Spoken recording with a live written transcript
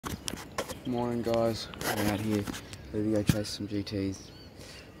Morning guys, we're out here, ready to go chase some GTs,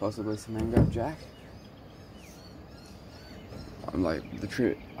 possibly some mangrove jack. I'm like, the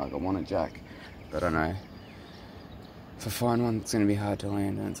trip, I want a jack, but I know if I find one it's going to be hard to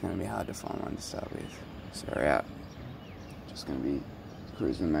land and it's going to be hard to find one to start with. So we're out, just going to be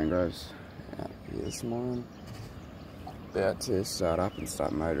cruising the mangroves out here this morning, about to start up and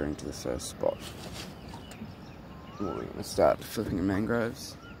start motoring to the first spot. We're going to start flipping the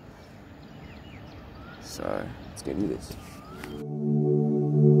mangroves. So, let's get into this.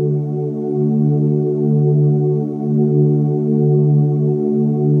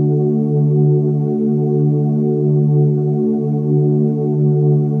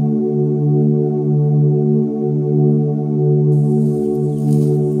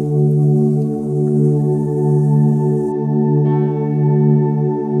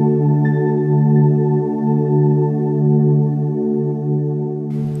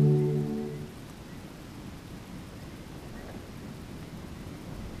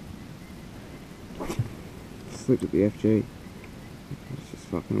 Look at the FG, it's just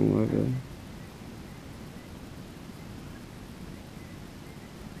fucking all over there.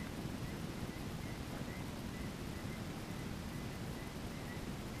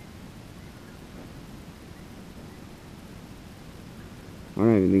 I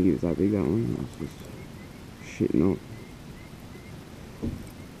don't even think he was that big, that one. I was just shitting up.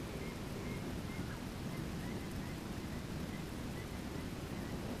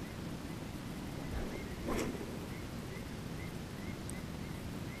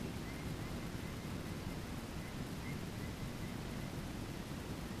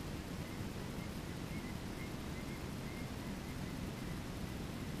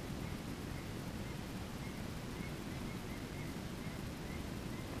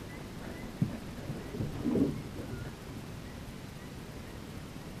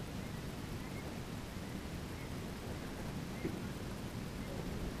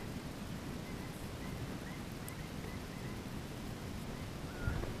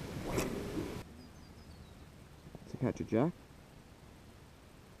 Catch a jack.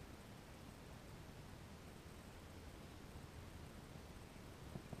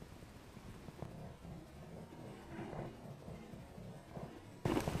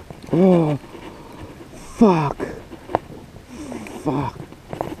 Oh, fuck. Fuck.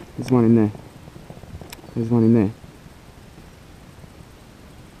 There's one in there. There's one in there.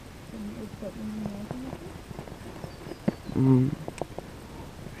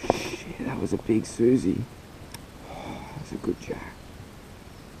 Shit, that was a big Susie. That's a good jack.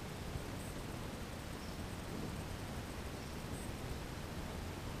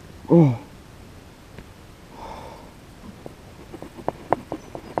 Oh.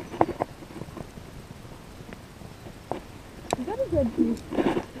 Is that a dead fish?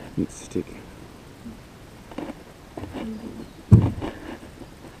 It's stick.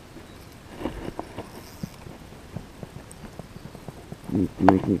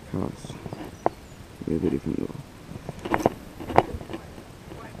 Make me cast. Yeah, a bit different though.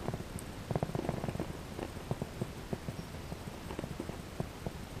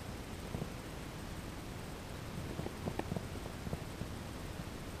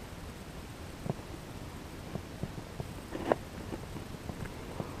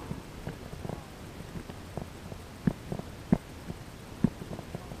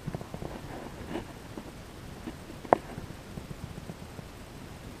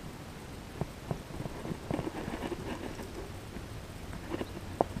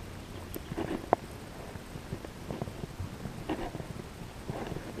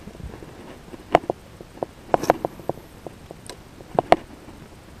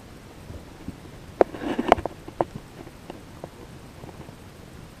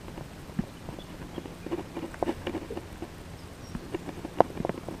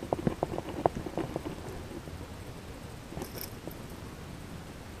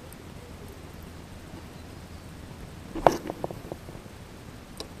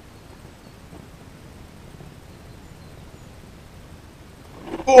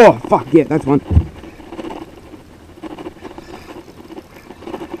 Oh, fuck, yeah, that's one.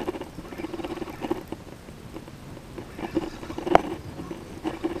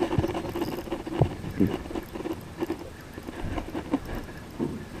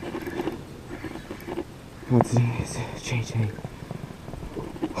 Oh, it's a GT.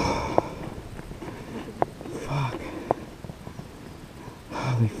 Fuck.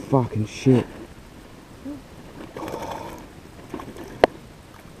 Holy fucking shit.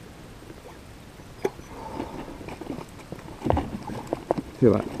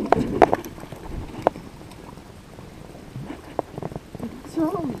 Feel that.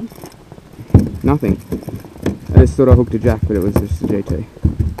 Tom. Nothing. I just thought I hooked a jack, but it was just a GT.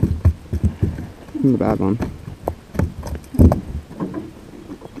 Not a bad one.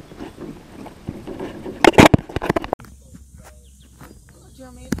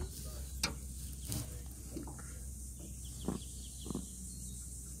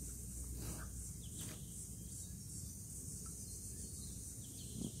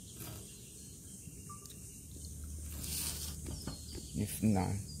 No.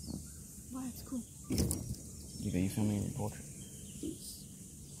 Why? It's cool. You're filming your portrait.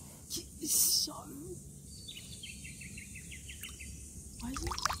 So. Why is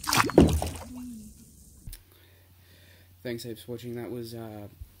it? Thanks heaps for watching. That was,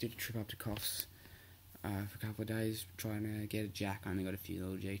 did a trip up to Coffs for a couple of days, trying to get a jack. I only got a few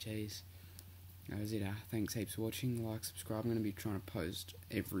little GTs. That was it. Thanks heaps for watching. Like, subscribe. I'm going to be trying to post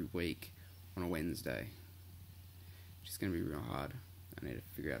every week on a Wednesday. Which is going to be real hard. I need to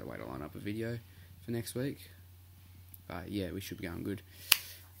figure out a way to line up a video for next week. But yeah, we should be going good.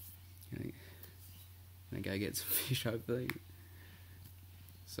 Gonna go get some fish, hopefully.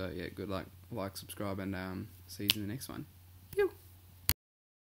 So yeah, good luck. Like, subscribe, and see you in the next one.